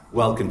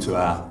Welcome to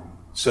our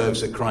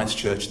service at Christ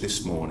Church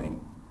this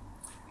morning.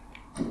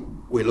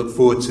 We look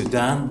forward to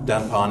Dan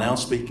Parnell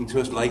speaking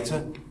to us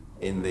later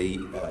in the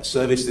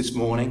service this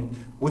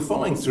morning. We're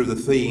following through the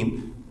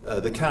theme,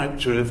 the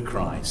character of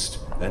Christ,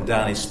 and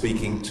Dan is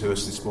speaking to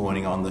us this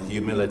morning on the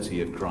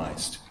humility of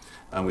Christ,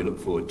 and we look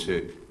forward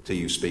to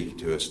you speaking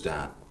to us,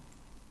 Dan.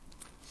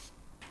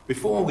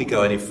 Before we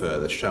go any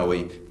further, shall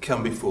we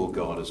come before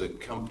God as a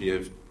company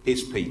of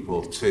his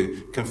people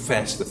to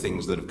confess the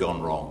things that have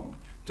gone wrong,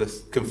 to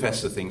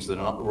confess the things that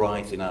are not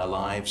right in our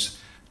lives,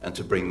 and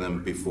to bring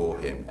them before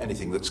him,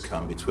 anything that's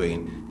come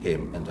between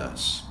him and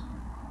us.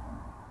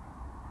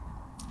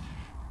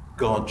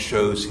 God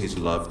shows his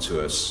love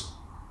to us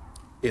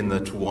in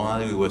that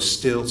while we were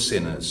still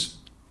sinners,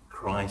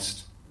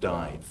 Christ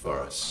died for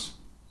us.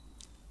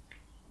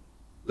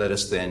 Let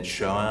us then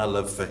show our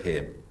love for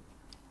him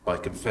by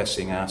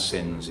confessing our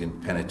sins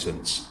in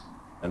penitence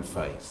and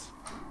faith.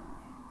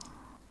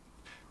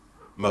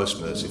 Most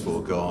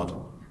merciful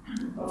God,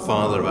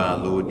 Father of our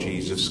Lord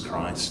Jesus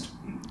Christ,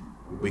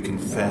 we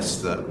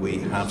confess that we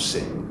have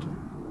sinned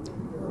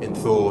in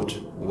thought,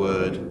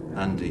 word,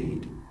 and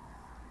deed.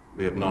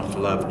 We have not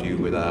loved you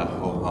with our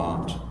whole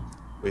heart.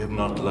 We have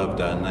not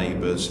loved our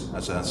neighbours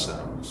as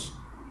ourselves.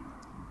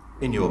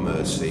 In your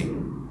mercy,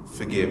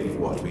 forgive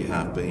what we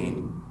have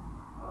been.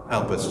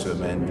 Help us to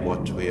amend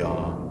what we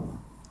are,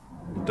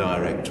 and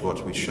direct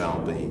what we shall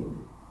be,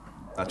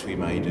 that we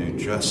may do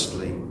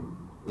justly,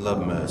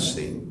 love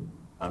mercy,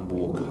 and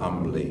walk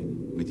humbly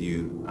with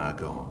you, our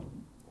God.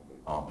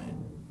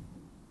 Amen.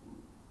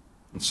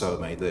 And so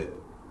may the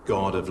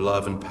God of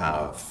love and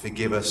power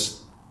forgive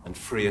us and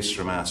free us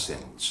from our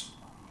sins,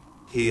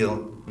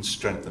 heal and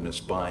strengthen us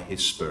by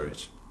his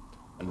Spirit,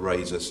 and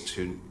raise us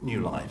to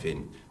new life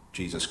in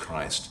Jesus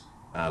Christ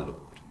our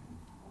Lord.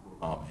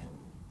 Amen.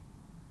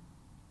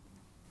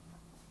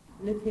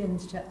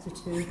 Philippians chapter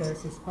 2,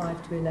 verses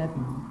 5 to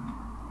 11.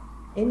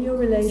 In your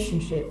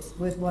relationships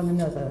with one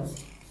another,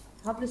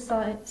 have the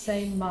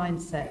same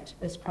mindset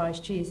as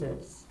Christ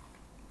Jesus,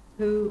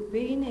 who,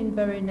 being in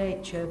very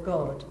nature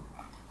God,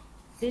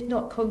 did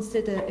not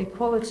consider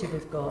equality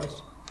with God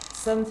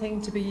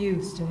something to be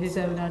used to his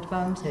own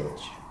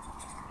advantage.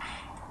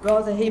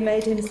 Rather, he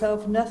made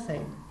himself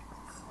nothing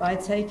by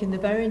taking the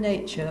very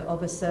nature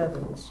of a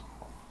servant,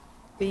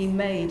 being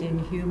made in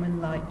human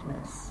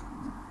likeness.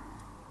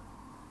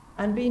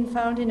 And being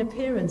found in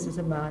appearance as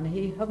a man,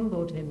 he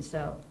humbled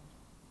himself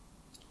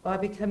by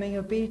becoming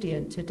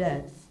obedient to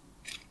death,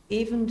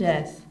 even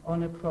death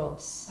on a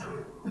cross.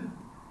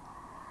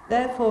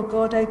 Therefore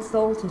God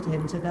exalted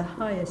him to the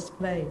highest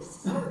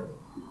place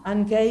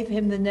and gave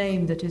him the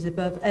name that is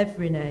above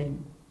every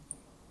name,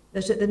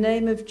 that at the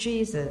name of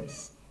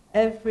Jesus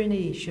every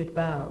knee should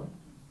bow,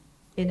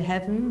 in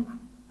heaven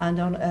and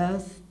on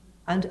earth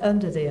and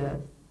under the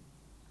earth,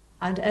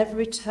 and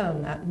every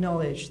tongue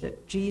acknowledge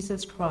that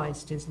Jesus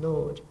Christ is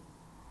Lord,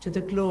 to the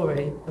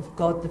glory of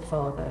God the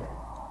Father.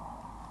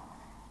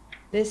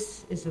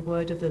 This is the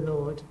word of the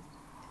Lord.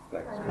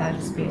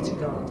 Thanks be to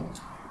God.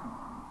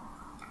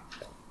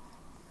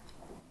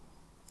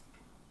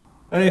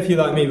 I don't know if you're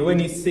like me, but when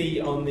you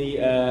see on the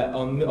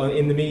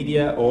in the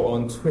media or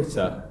on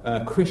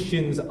Twitter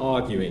Christians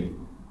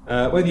arguing,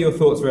 whether your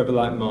thoughts are ever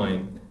like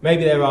mine,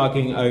 maybe they're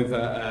arguing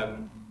over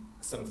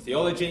some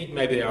theology,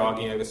 maybe they're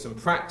arguing over some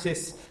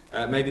practice,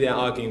 maybe they're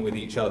arguing with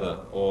each other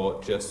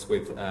or just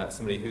with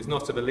somebody who's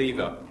not a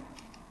believer.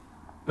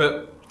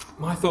 But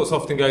my thoughts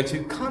often go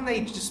to, can't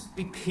they just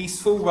be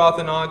peaceful rather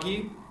than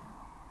argue?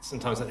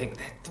 Sometimes I think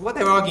what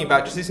they're arguing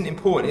about just isn't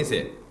important, is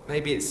it?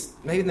 Maybe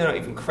they're not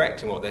even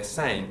correct in what they're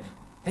saying.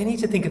 They need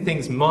to think of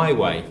things my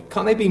way.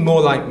 Can't they be more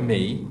like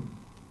me?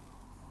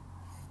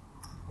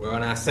 We're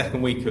on our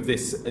second week of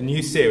a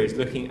new series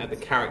looking at the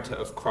character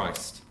of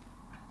Christ.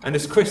 And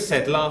as Chris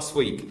said last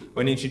week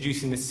when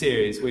introducing the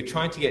series, we're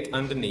trying to get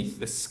underneath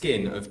the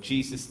skin of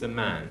Jesus the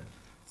man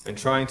and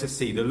trying to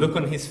see the look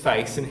on his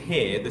face and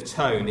hear the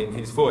tone in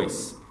his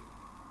voice.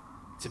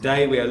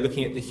 Today we are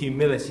looking at the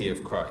humility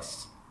of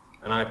Christ.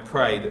 And I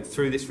pray that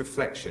through this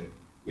reflection,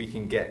 we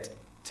can get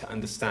to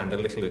understand a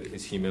little of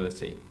his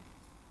humility.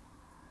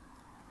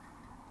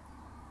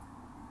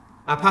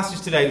 Our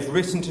passage today is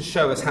written to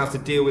show us how to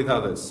deal with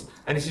others.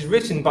 And it is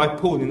written by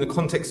Paul in the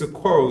context of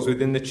quarrels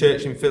within the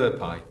church in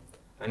Philippi.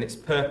 And its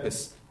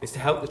purpose is to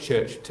help the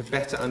church to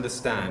better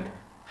understand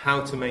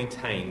how to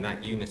maintain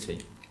that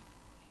unity.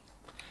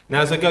 Now,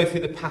 as I go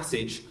through the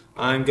passage,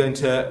 I'm going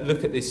to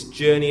look at this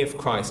journey of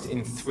Christ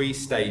in 3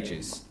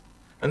 stages.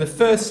 And the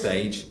first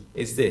stage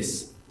is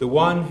this: the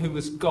one who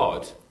was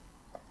God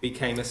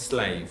became a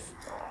slave.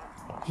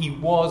 He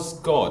was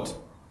God.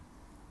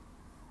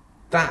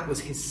 That was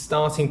his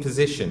starting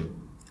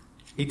position.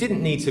 He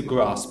didn't need to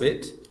grasp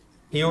it.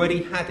 He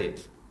already had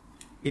it.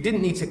 He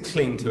didn't need to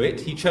cling to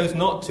it. He chose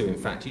not to, in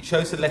fact. He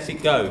chose to let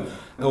it go,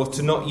 or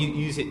to not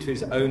use it to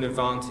his own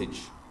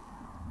advantage.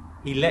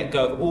 He let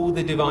go of all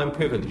the divine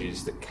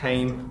privileges that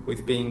came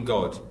with being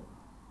God.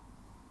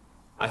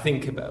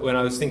 When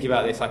I was thinking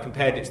about this, I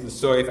compared it to the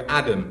story of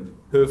Adam,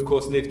 who of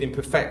course lived in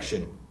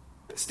perfection,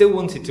 but still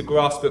wanted to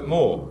grasp at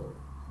more.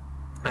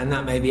 And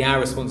that may be our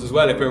response as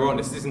well, if we're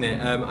honest, isn't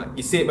it?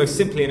 You see it most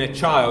simply in a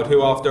child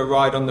who, after a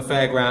ride on the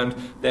fairground,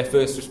 their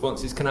first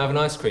response is, "Can I have an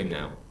ice cream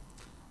now?"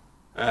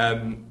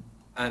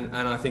 And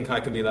I think I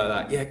can be like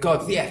that. "Yeah,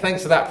 God, yeah,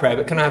 thanks for that prayer,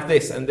 but can I have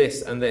this and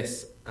this and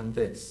this and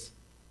this?"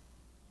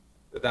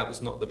 But that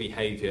was not the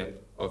behaviour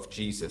of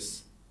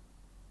Jesus.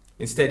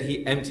 Instead,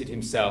 he emptied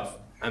himself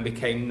and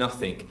became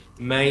nothing,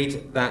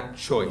 made that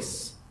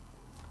choice.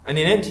 And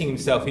in emptying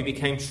himself, he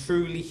became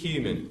truly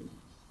human.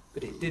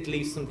 But it did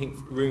leave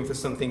room for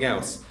something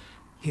else.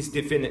 His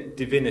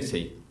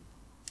divinity.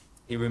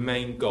 He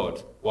remained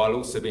God while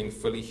also being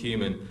fully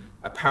human.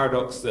 A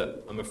paradox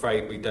that I'm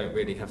afraid we don't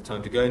really have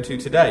time to go into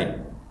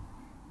today.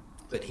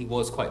 But he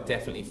was quite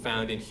definitely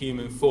found in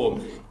human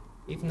form,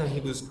 even though he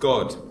was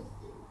God.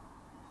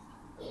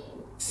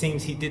 It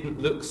seems he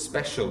didn't look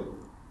special.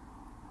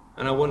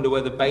 And I wonder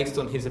whether, based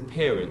on his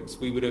appearance,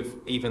 we would have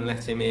even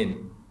let him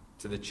in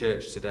to the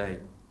church today.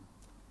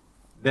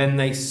 Then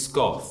they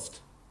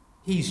scoffed.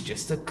 "He's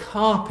just a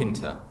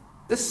carpenter,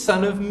 the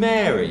son of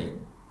Mary."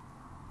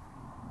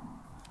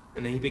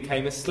 And then he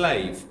became a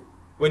slave.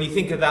 When you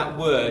think of that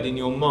word in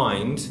your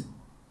mind,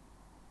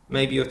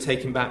 maybe you're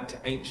taken back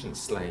to ancient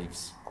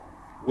slaves,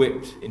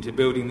 whipped into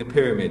building the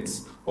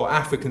pyramids, or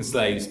African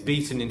slaves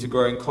beaten into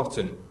growing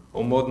cotton,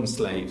 or modern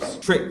slaves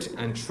tricked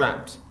and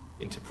trapped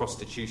into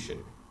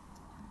prostitution.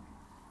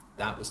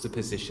 That was the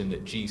position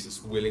that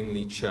Jesus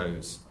willingly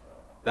chose.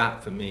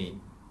 That, for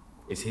me,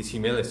 is his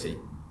humility.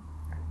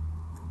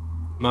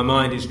 My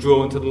mind is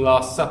drawn to the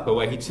Last Supper,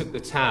 where he took the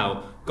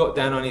towel, got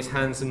down on his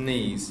hands and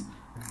knees,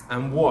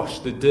 and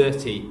washed the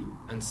dirty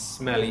and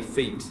smelly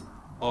feet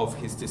of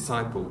his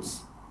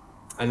disciples.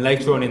 And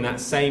later on in that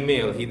same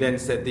meal, he then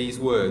said these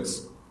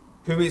words: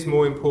 "Who is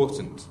more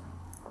important,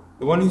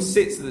 the one who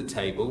sits at the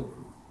table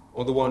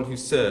or the one who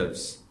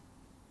serves?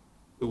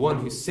 The one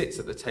who sits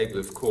at the table,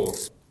 of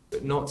course,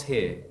 but not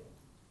here,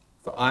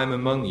 for I am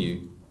among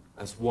you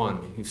as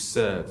one who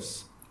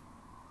serves."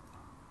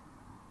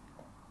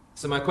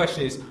 So my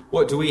question is,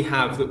 what do we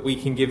have that we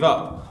can give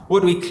up?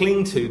 What do we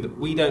cling to that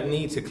we don't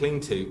need to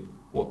cling to?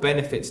 What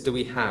benefits do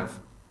we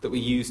have that we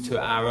use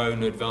to our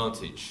own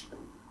advantage?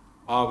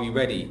 Are we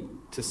ready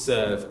to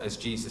serve as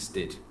Jesus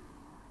did?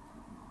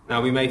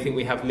 Now, we may think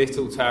we have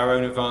little to our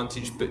own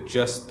advantage, but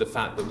just the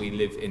fact that we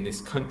live in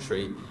this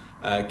country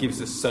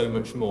gives us so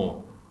much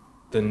more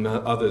than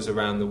others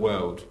around the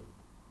world.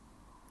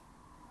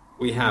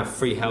 We have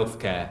free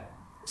healthcare,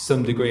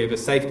 some degree of a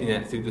safety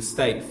net through the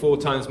state, 4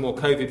 times more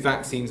COVID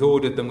vaccines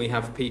ordered than we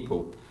have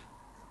people.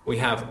 We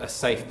have a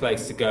safe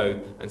place to go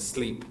and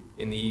sleep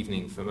in the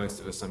evening for most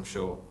of us, I'm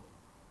sure.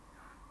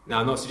 Now,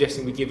 I'm not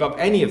suggesting we give up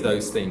any of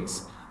those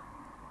things,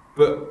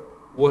 but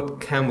what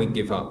can we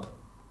give up?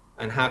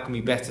 And how can we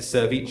better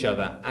serve each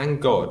other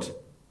and God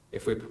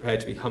if we're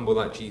prepared to be humble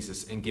like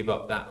Jesus and give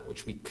up that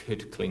which we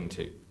could cling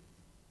to?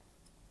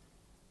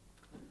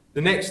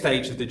 The next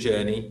stage of the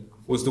journey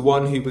was the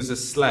one who was a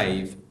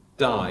slave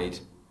died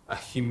a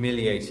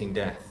humiliating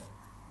death.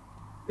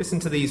 Listen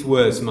to these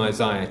words from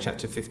Isaiah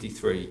chapter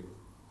 53.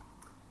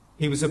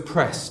 "He was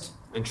oppressed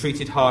and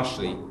treated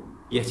harshly,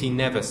 yet he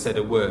never said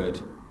a word.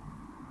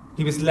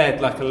 He was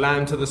led like a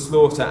lamb to the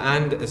slaughter,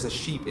 and as a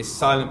sheep is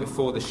silent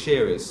before the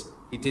shearers,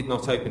 he did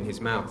not open his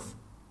mouth.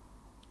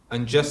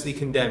 Unjustly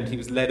condemned, he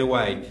was led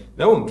away.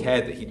 No one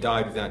cared that he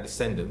died without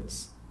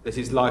descendants, that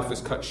his life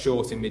was cut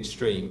short in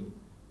midstream.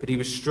 But he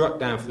was struck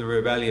down for the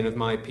rebellion of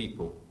my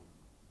people.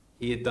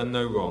 He had done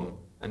no wrong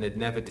and had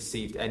never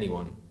deceived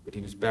anyone, but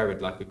he was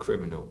buried like a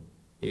criminal.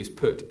 He was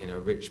put in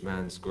a rich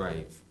man's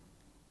grave."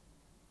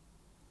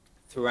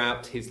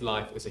 Throughout his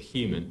life as a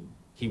human,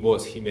 he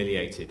was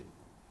humiliated.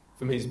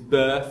 From his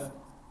birth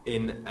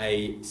in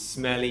a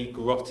smelly,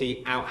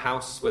 grotty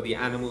outhouse where the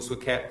animals were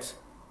kept,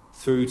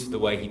 through to the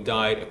way he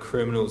died a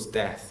criminal's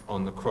death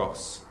on the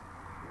cross.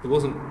 He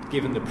wasn't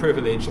given the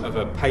privilege of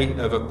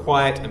a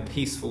quiet and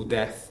peaceful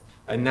death,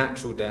 a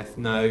natural death.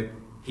 No,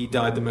 he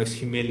died the most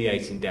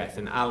humiliating death.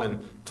 And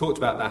Alan talked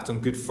about that on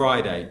Good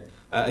Friday,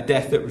 a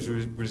death that was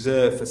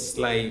reserved for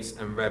slaves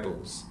and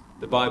rebels.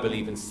 The Bible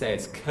even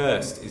says,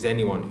 "Cursed is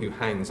anyone who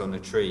hangs on a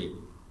tree."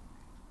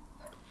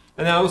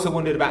 And I also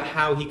wondered about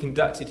how he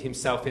conducted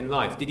himself in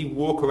life. Did he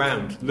walk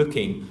around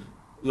looking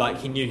like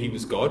he knew he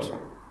was God?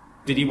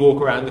 Did he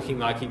walk around looking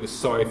like he was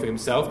sorry for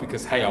himself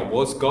because, hey, I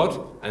was God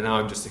and now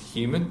I'm just a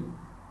human?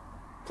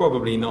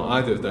 Probably not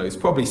either of those.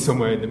 Probably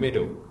somewhere in the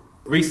middle.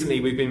 Recently,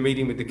 we've been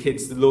reading with the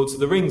kids the Lord of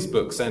the Rings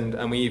books,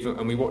 and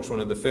we watched one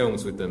of the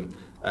films with them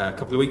a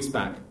couple of weeks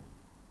back.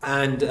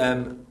 And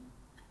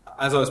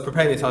as I was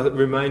preparing this, I was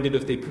reminded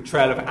of the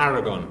portrayal of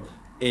Aragorn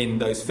in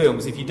those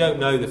films. If you don't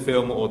know the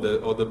film or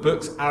the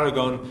books,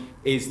 Aragorn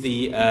is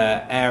the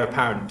heir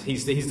apparent.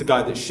 He's the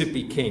guy that should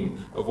be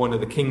king of one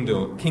of the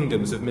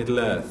kingdoms of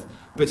Middle-earth,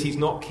 but he's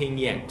not king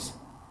yet.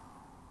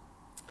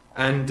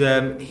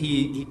 And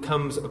he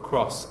comes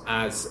across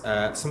as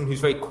someone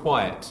who's very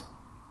quiet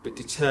but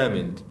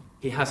determined.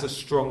 He has a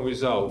strong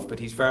resolve, but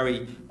he's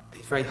very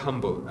very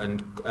humble,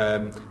 and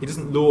he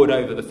doesn't lord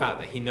over the fact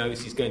that he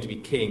knows he's going to be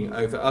king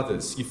over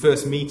others. You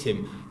first meet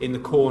him in the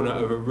corner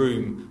of a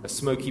room, a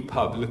smoky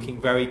pub, looking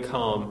very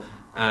calm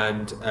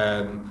and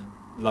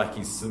like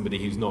he's somebody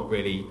who's not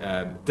really,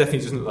 definitely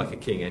doesn't look like a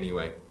king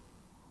anyway.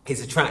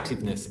 His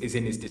attractiveness is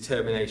in his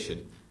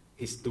determination,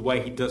 the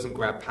way he doesn't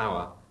grab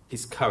power,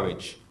 his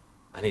courage,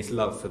 and his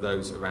love for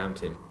those around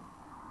him.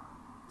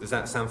 Does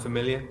that sound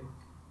familiar?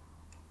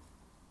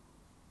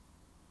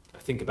 I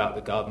think about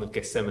the Garden of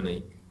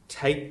Gethsemane.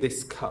 Take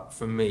this cup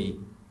from me,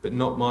 but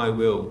not my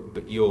will,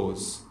 but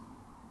yours.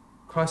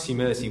 Christ's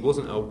humility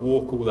wasn't a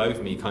walk all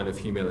over me kind of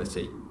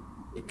humility.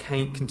 It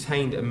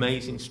contained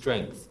amazing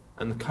strength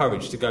and the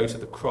courage to go to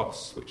the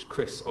cross, which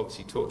Chris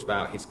obviously talked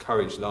about his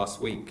courage last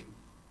week.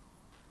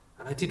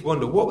 And I did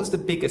wonder, what was the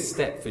biggest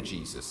step for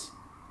Jesus?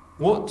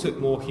 What took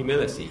more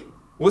humility?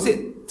 Was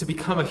it to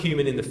become a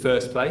human in the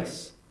first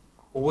place?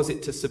 Or was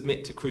it to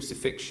submit to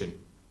crucifixion?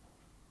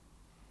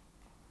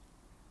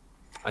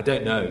 I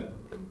don't know.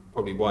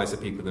 Probably wiser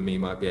people than me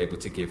might be able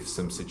to give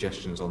some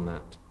suggestions on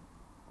that.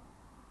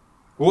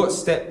 What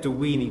step do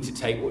we need to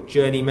take? What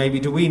journey maybe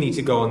do we need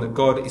to go on that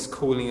God is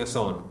calling us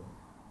on?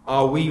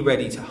 Are we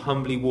ready to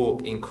humbly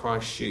walk in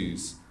Christ's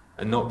shoes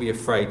and not be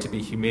afraid to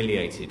be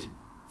humiliated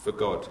for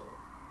God?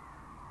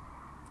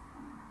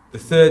 The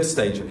third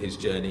stage of his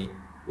journey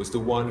was the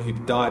one who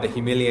died a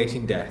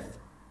humiliating death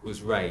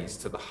was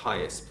raised to the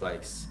highest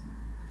place.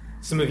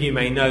 Some of you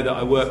may know that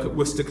I work at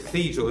Worcester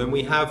Cathedral, and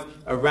we have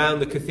around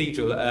the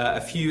cathedral a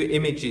few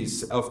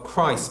images of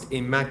Christ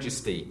in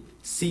majesty,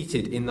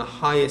 seated in the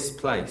highest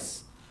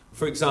place.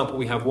 For example,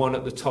 we have one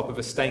at the top of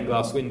a stained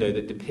glass window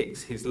that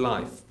depicts his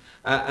life.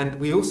 And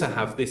we also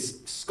have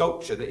this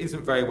sculpture that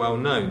isn't very well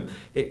known.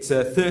 It's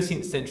a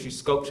 13th century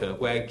sculpture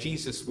where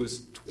Jesus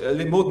was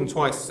more than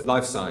twice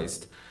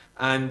life-sized.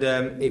 And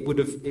it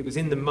was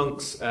in the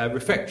monks'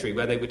 refectory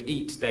where they would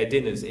eat their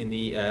dinners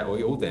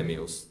or all their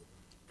meals.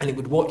 And it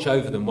would watch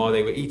over them while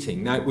they were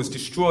eating. Now, it was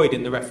destroyed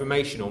in the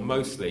Reformation, or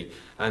mostly,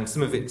 and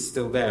some of it's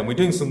still there. And we're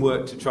doing some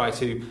work to try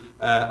to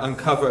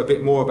uncover a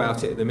bit more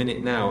about it at the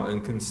minute now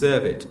and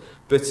conserve it.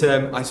 But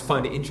I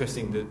find it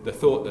interesting, the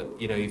thought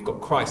that, you've got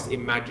Christ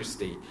in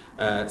majesty,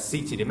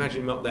 seated,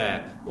 imagine him up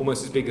there,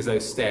 almost as big as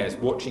those stairs,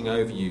 watching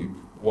over you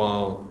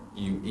while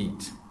you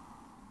eat.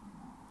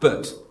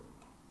 But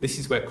this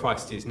is where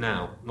Christ is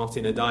now, not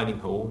in a dining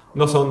hall,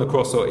 not on the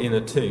cross or in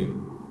a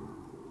tomb.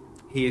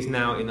 He is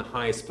now in the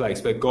highest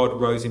place where God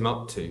rose him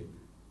up to,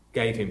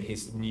 gave him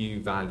his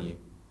new value,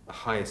 the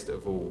highest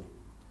of all.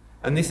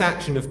 And this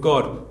action of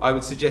God, I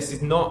would suggest,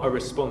 is not a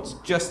response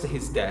just to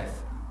his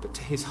death, but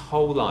to his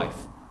whole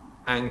life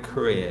and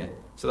career,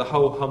 to the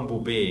whole humble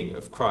being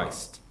of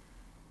Christ.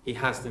 He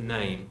has the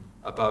name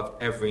above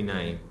every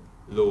name,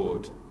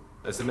 Lord.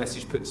 As the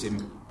message puts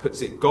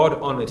it,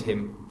 God honoured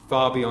him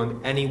far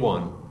beyond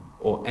anyone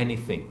or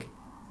anything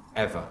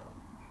ever.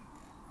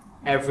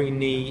 Every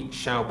knee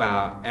shall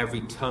bow,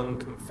 every tongue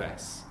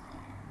confess.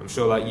 I'm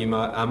sure like you,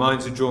 our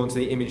minds are drawn to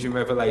the image in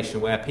Revelation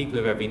where people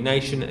of every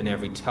nation and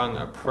every tongue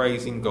are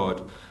praising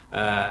God.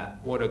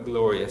 What a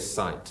glorious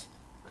sight.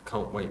 I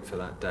can't wait for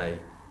that day.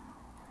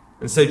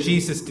 And so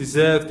Jesus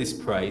deserved this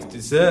praise,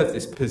 deserved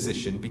this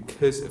position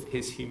because of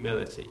his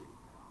humility,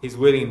 his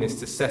willingness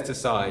to set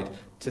aside,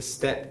 to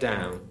step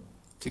down,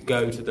 to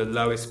go to the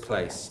lowest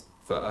place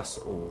for us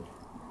all.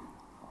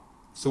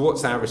 So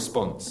what's our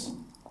response?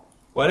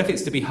 Well, if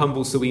it's to be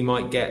humble so we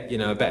might get,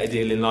 a better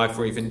deal in life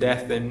or even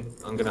death, then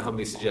I'm going to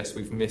humbly suggest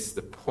we've missed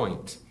the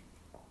point.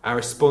 Our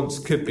response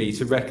could be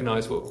to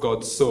recognise what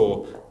God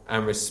saw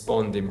and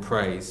respond in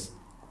praise,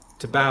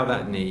 to bow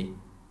that knee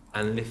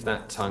and lift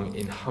that tongue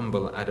in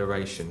humble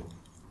adoration.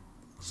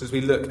 So as we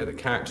look at the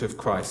character of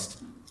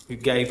Christ, who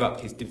gave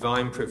up his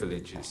divine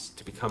privileges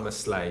to become a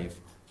slave,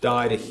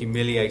 died a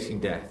humiliating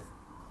death,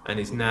 and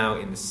is now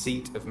in the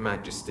seat of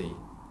majesty,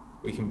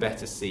 we can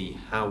better see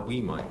how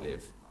we might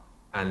live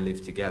and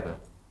live together.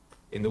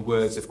 In the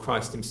words of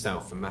Christ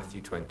himself from Matthew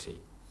 20,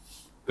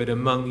 but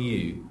among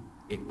you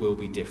it will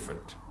be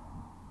different.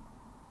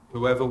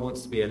 Whoever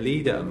wants to be a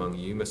leader among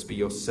you must be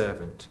your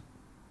servant.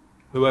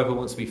 Whoever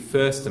wants to be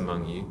first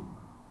among you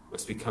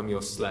must become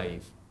your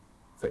slave.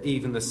 For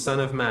even the Son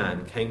of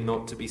Man came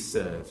not to be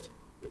served,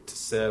 but to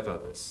serve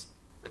others,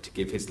 and to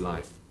give his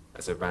life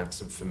as a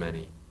ransom for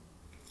many.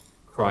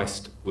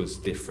 Christ was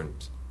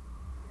different.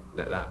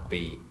 Let that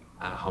be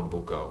our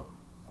humble goal.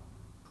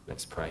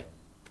 Let's pray.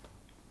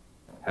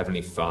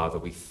 Heavenly Father,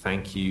 we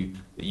thank you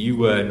that you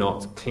were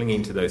not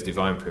clinging to those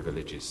divine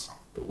privileges,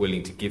 but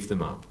willing to give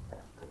them up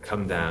and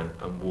come down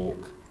and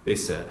walk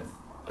this earth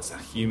as a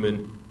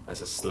human,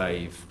 as a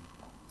slave,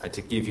 and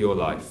to give your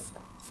life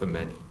for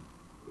many.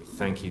 We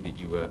thank you that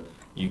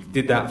you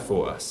did that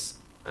for us,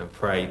 and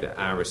pray that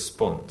our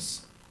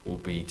response will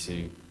be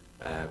to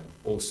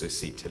also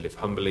seek to live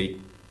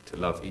humbly, to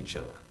love each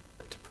other,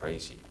 and to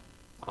praise you.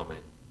 Amen.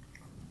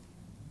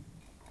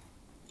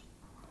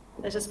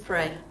 Let us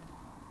pray.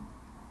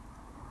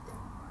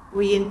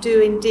 We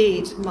do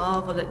indeed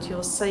marvel at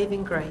your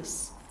saving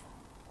grace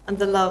and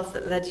the love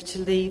that led you to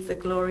leave the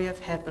glory of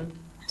heaven,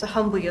 to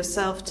humble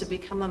yourself to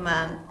become a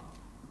man,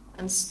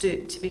 and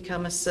stooped to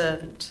become a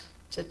servant,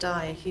 to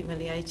die a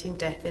humiliating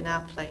death in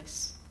our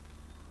place.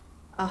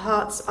 Our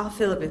hearts are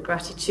filled with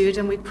gratitude,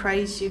 and we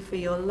praise you for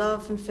your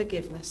love and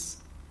forgiveness,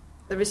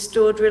 the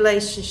restored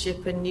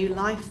relationship and new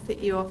life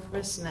that you offer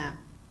us now,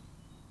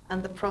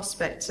 and the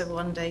prospect of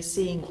one day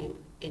seeing you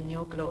in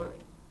your glory.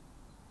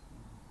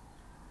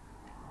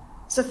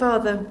 So,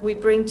 Father, we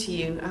bring to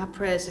you our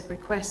prayers of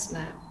request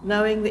now,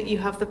 knowing that you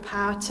have the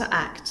power to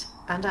act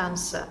and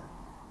answer,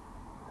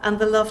 and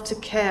the love to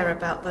care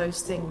about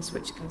those things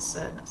which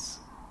concern us.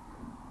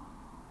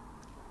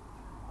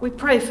 We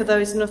pray for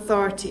those in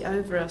authority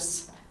over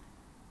us,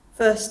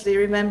 firstly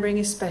remembering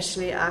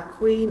especially our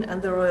Queen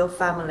and the royal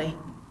family.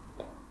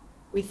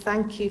 We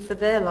thank you for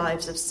their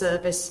lives of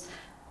service,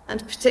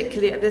 and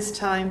particularly at this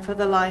time for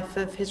the life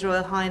of His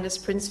Royal Highness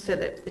Prince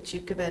Philip, the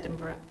Duke of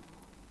Edinburgh.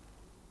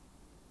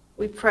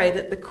 We pray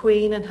that the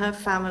Queen and her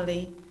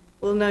family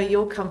will know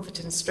your comfort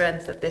and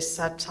strength at this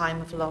sad time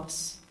of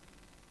loss.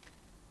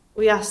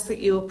 We ask that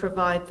you will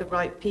provide the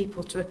right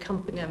people to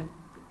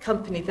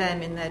accompany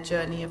them in their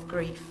journey of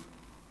grief.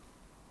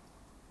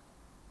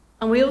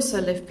 And we also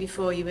lift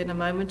before you in a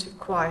moment of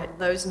quiet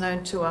those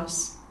known to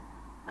us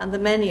and the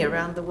many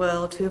around the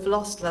world who have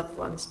lost loved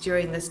ones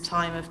during this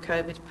time of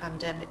COVID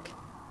pandemic,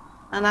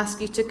 and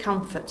ask you to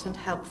comfort and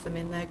help them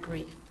in their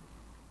grief.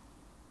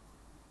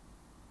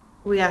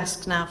 We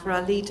ask now for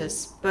our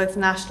leaders, both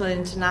national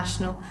and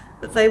international,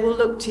 that they will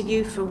look to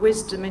you for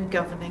wisdom in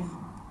governing,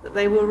 that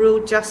they will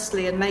rule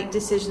justly and make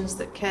decisions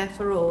that care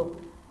for all,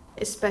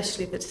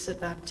 especially the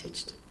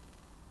disadvantaged.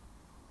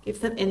 Give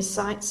them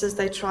insights as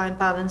they try and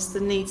balance the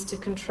needs to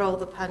control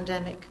the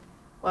pandemic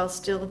while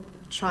still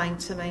trying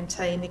to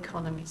maintain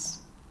economies.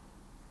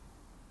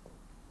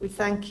 We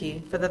thank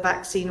you for the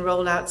vaccine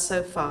rollout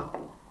so far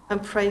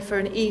and pray for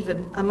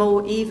a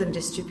more even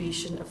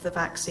distribution of the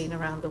vaccine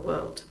around the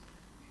world,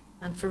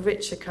 and for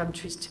richer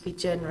countries to be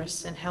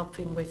generous in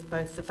helping with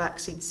both the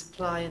vaccine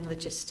supply and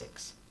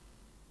logistics.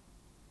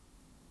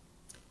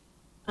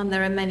 And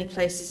there are many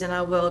places in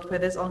our world where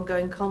there's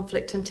ongoing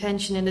conflict and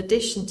tension in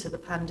addition to the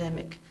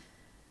pandemic.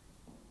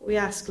 We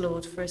ask,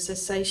 Lord, for a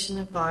cessation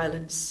of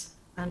violence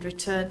and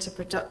return to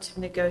productive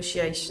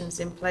negotiations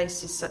in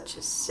places such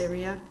as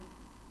Syria,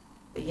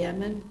 the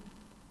Yemen,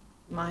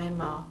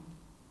 Myanmar.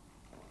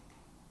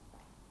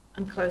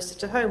 And closer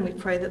to home, we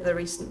pray that the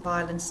recent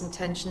violence and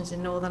tensions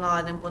in Northern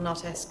Ireland will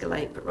not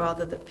escalate, but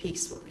rather that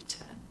peace will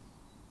return.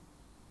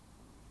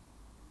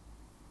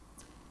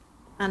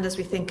 And as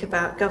we think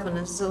about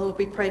governance, Lord,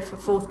 we pray for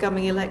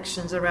forthcoming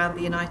elections around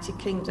the United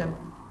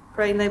Kingdom,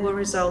 praying they will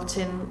result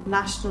in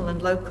national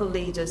and local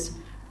leaders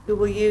who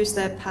will use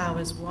their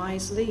powers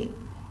wisely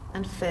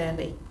and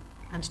fairly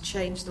and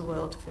change the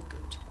world for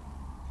good.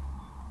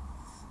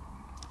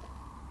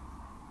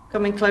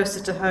 Coming closer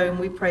to home,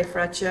 we pray for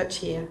our church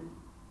here.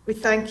 We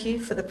thank you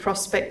for the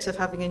prospect of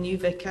having a new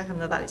vicar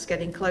and that it's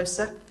getting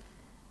closer,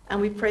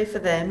 and we pray for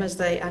them as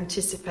they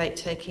anticipate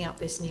taking up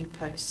this new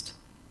post.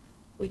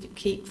 Will you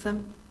keep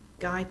them,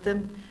 guide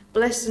them,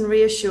 bless and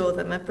reassure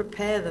them, and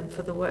prepare them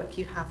for the work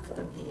you have for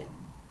them here.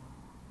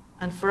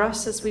 And for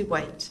us as we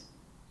wait,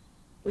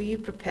 will you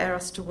prepare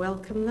us to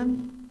welcome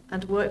them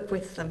and work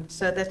with them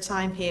so their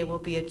time here will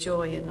be a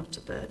joy and not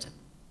a burden.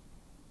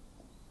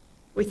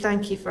 We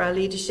thank you for our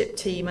leadership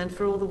team and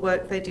for all the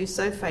work they do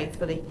so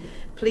faithfully.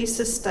 Please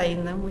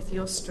sustain them with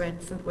your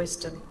strength and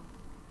wisdom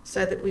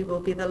so that we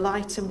will be the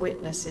light and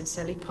witness in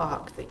Selly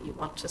Park that you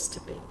want us to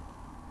be.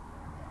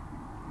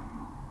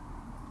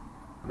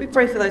 We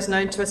pray for those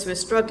known to us who are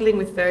struggling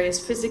with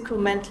various physical,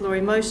 mental or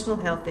emotional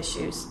health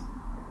issues,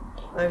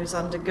 those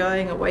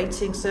undergoing,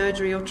 awaiting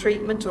surgery or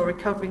treatment or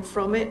recovering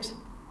from it,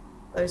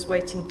 those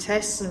waiting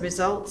tests and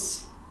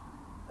results,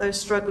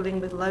 those struggling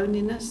with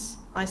loneliness,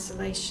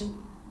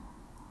 isolation.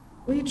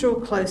 Will you draw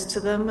close to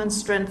them and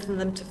strengthen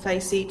them to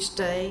face each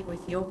day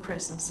with your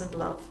presence and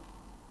love?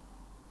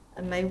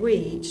 And may we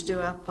each do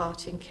our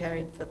part in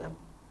caring for them.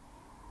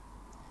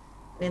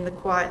 And in the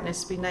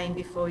quietness, we name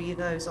before you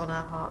those on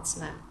our hearts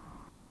now.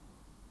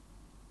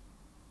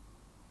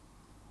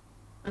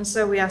 And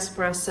so we ask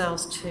for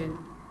ourselves too,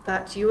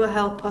 that you will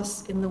help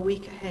us in the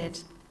week ahead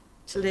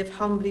to live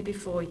humbly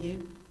before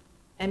you,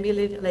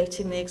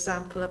 emulating the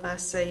example of our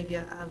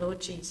Saviour, our Lord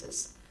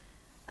Jesus,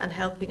 and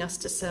helping us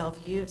to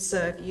serve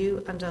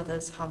you and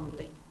others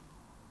humbly.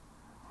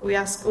 We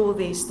ask all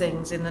these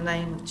things in the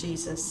name of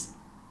Jesus,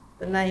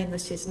 the name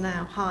that is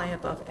now high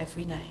above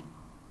every name.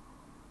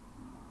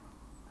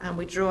 And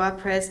we draw our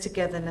prayers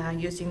together now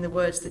using the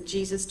words that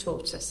Jesus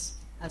taught us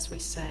as we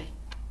say,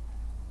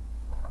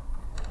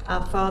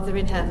 Our Father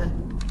in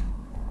heaven,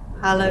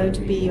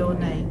 hallowed be your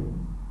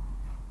name.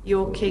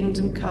 Your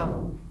kingdom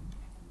come.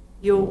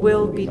 Your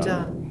will be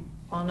done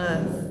on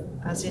earth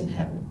as in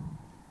heaven.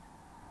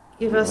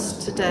 Give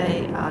us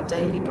today our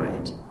daily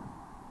bread.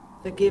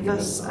 Forgive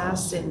us our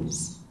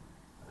sins,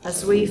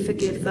 as we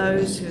forgive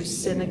those who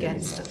sin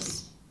against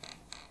us.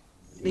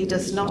 Lead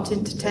us not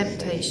into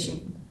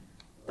temptation,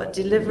 but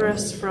deliver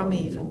us from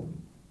evil.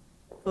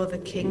 For the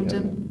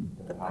kingdom,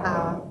 the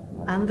power,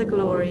 and the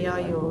glory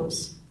are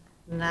yours,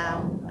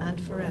 now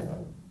and forever.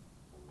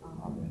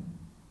 Amen.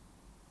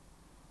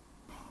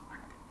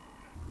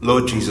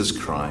 Lord Jesus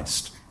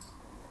Christ,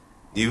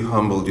 you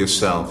humbled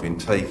yourself in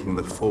taking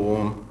the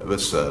form of a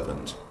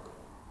servant,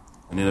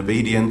 and in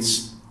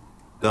obedience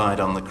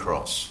died on the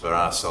cross for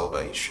our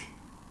salvation.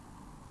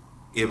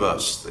 Give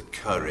us the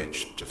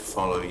courage to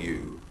follow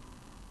you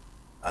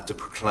and to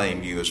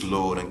proclaim you as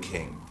Lord and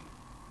King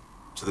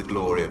to the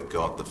glory of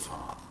God the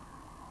Father.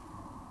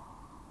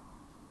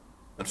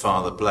 And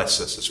Father,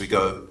 bless us as we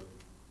go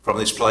from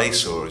this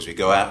place or as we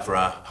go out for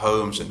our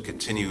homes and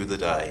continue with the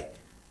day.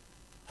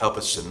 Help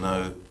us to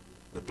know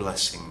the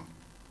blessing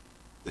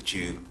that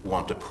you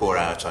want to pour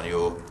out on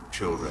your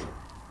children,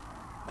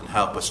 and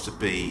help us to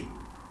be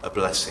a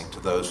blessing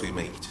to those we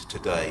meet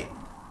today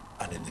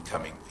and in the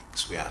coming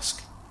weeks, we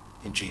ask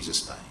in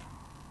Jesus' name.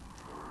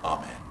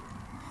 Amen.